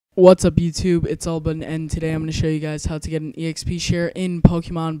What's up YouTube, it's Alban, and today I'm going to show you guys how to get an EXP share in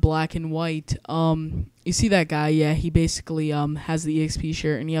Pokemon Black and White. You see that guy? Yeah, he basically has the EXP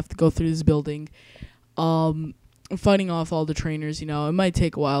share, and you have to go through this building, fighting off all the trainers. You know, it might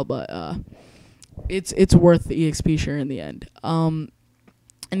take a while, but it's worth the EXP share in the end. And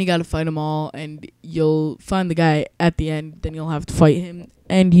you got to fight them all, and you'll find the guy at the end, then you'll have to fight him,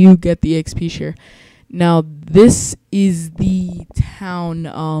 and you get the EXP share. Now, this is the town,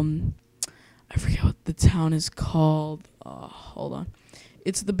 I forget what the town is called. Hold on.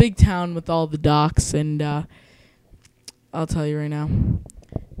 It's the big town with all the docks, and I'll tell you right now.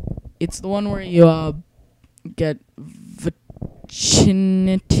 It's the one where you get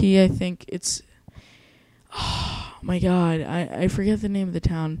Vicinity, I think. It's, oh my god, I forget the name of the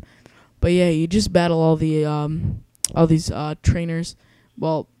town. But yeah, you just battle all these trainers.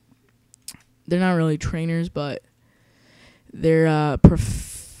 Well, they're not really trainers, but they're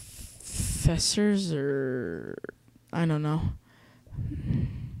professors, or I don't know.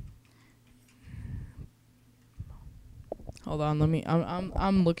 Hold on, let me.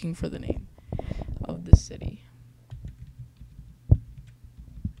 I'm looking for the name of the city.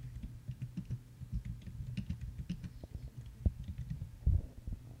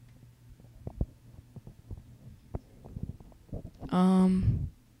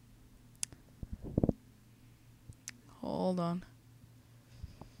 Hold on.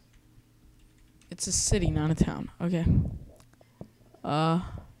 It's a city, not a town. Okay.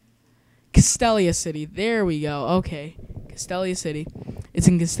 Castelia City. There we go. Okay. Castelia City. It's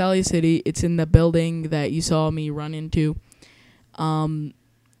in Castelia City. It's in the building that you saw me run into.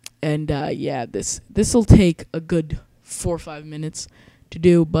 Yeah, this'll take a good 4 or 5 minutes to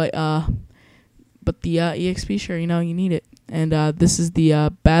do, but the EXP share, you know, you need it. And this is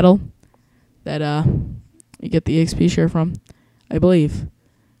the battle that you get the EXP share from, I believe.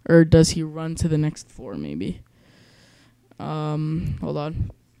 Or does he run to the next floor, maybe? Hold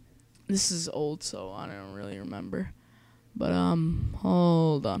on. This is old, so I don't really remember. But,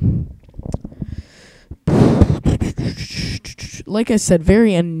 hold on. Like I said,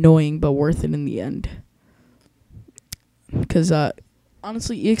 very annoying, but worth it in the end. Because,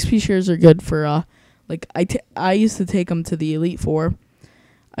 honestly, EXP shares are good for, like, I used to take them to the Elite Four.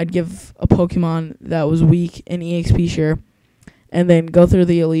 I'd give a Pokemon that was weak an EXP share, and then go through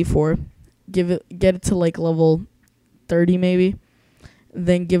the Elite Four, get it to like level 30 maybe,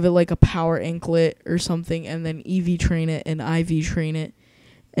 then give it like a Power Anklet or something, and then EV train it and IV train it,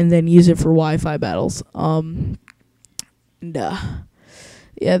 and then use it for Wi-Fi battles.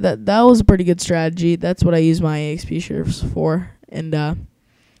 Yeah, that was a pretty good strategy. That's what I use my EXP shares for, and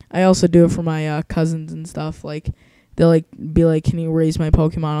I also do it for my cousins and stuff. Like, they'll be like, "Can you raise my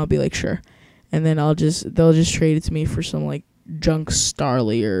Pokemon?" I'll be like, "Sure," and then they'll just trade it to me for some like junk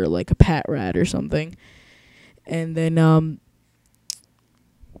Starly or like a Patrat or something, and then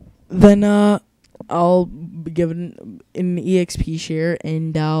I'll give it an EXP share,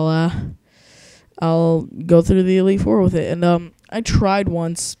 and I'll go through the Elite Four with it. And I tried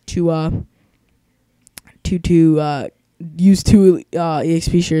once to use 2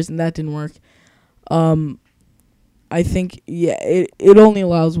 EXP shares, and that didn't work. I think, yeah, it only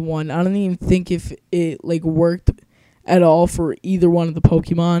allows 1. I don't even think if it like worked at all for either one of the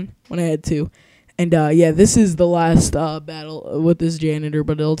Pokemon when I had 2. And yeah, this is the last battle with this janitor,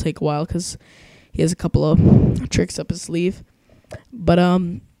 but it'll take a while because he has a couple of tricks up his sleeve. But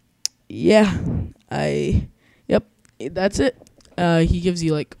yeah, yep, that's it. He gives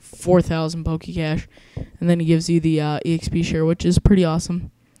you like 4,000 Pokecash, and then he gives you the EXP share, which is pretty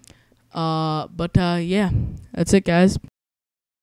awesome. Yeah, that's it, guys.